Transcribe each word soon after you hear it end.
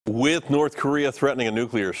With North Korea threatening a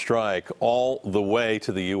nuclear strike all the way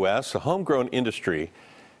to the U.S., a homegrown industry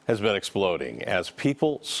has been exploding as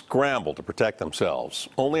people scramble to protect themselves.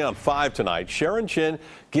 Only on 5 tonight, Sharon Chin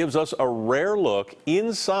gives us a rare look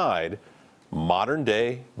inside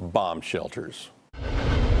modern-day bomb shelters.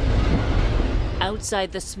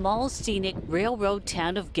 Outside the small, scenic railroad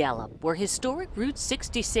town of Gallup, where historic Route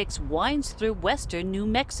 66 winds through western New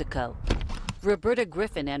Mexico, Roberta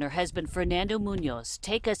Griffin and her husband Fernando Munoz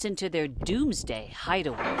take us into their doomsday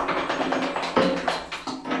hideaway.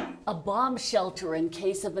 A bomb shelter in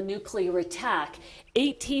case of a nuclear attack,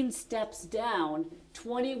 18 steps down,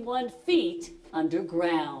 21 feet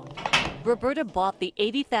underground. Roberta bought the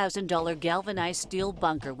 $80,000 galvanized steel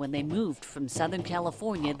bunker when they moved from Southern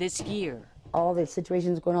California this year. All the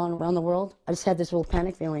situations going on around the world, I just had this little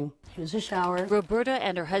panic feeling. Here's a shower. Roberta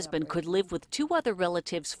and her husband could live with 2 other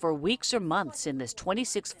relatives for weeks or months in this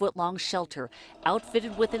 26-foot-long shelter,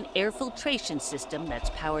 outfitted with an air filtration system that's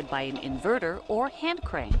powered by an inverter or hand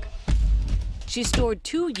crank. She stored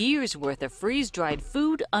 2 years' worth of freeze-dried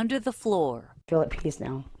food under the floor. I feel at peace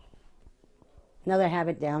now. Now that I have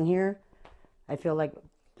it down here, I feel like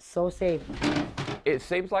so safe. It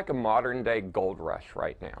seems like a modern-day gold rush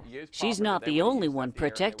right now. She's not the only one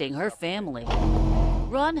protecting her family.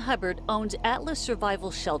 Ron Hubbard owns Atlas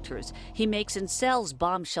Survival Shelters. He makes and sells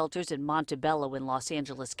bomb shelters in Montebello in Los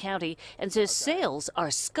Angeles County and says sales are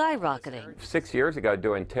skyrocketing. 6 years ago,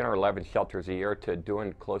 doing 10 or 11 shelters a year to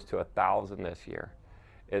doing close to 1,000 this year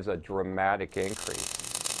is a dramatic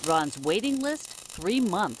increase. Ron's waiting list, 3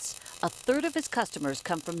 months. A third of his customers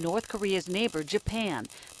come from North Korea's neighbor, Japan,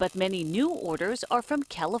 but many new orders are from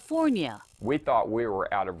California. We thought we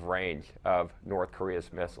were out of range of North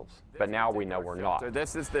Korea's missiles, but now we know we're not.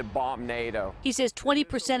 This is the bomb NATO. He says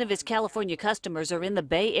 20% of his California customers are in the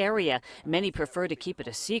Bay Area. Many prefer to keep it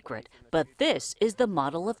a secret, but this is the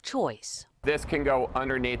model of choice. This can go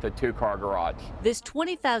underneath a 2-car garage. This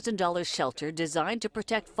 $20,000 shelter designed to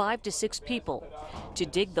protect 5 to 6 people. To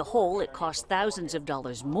dig the hole, it costs thousands of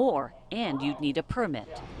dollars more, and you'd need a permit.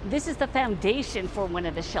 This is the foundation for one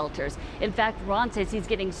of the shelters. In fact, Ron says he's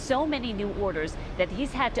getting so many new orders that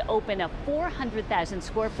he's had to open a 400,000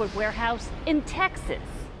 square foot warehouse in Texas.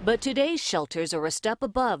 But today's shelters are a step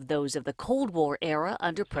above those of the Cold War era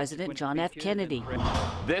under President John F. Kennedy.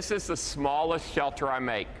 This is the smallest shelter I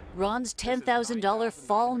make. Ron's $10,000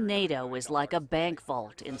 fall NATO is like a bank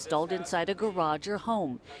vault installed inside a garage or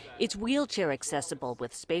home. It's wheelchair accessible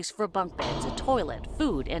with space for bunk beds, a toilet,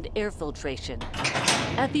 food, and air filtration.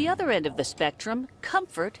 At the other end of the spectrum,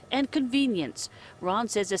 comfort and convenience. Ron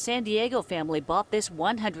says a San Diego family bought this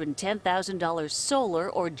 $110,000 solar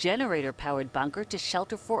or generator-powered bunker to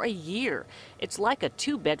shelter for a year. It's like a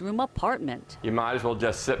 2-bedroom apartment. You might as well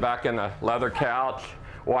just sit back in a leather couch,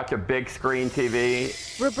 watch a big screen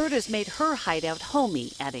TV. Roberta's made her hideout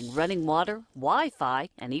homey, adding running water, Wi-Fi,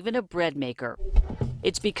 and even a bread maker.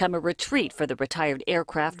 It's become a retreat for the retired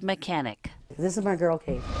aircraft mechanic. This is my girl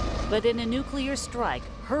cave. But in a nuclear strike,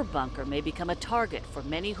 her bunker may become a target for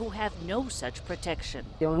many who have no such protection.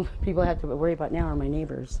 The only people I have to worry about now are my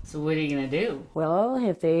neighbors. So what are you going to do? Well,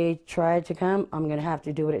 if they try to come, I'm going to have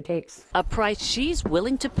to do what it takes. A price she's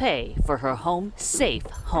willing to pay for her home, safe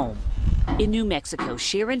home. In New Mexico,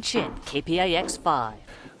 Sharon Chin, KPIX 5.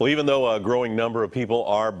 Well, even though a growing number of people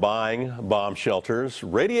are buying bomb shelters,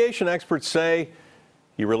 radiation experts say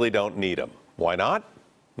you really don't need them. Why not?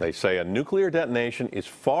 They say a nuclear detonation is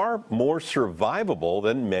far more survivable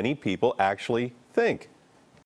than many people actually think.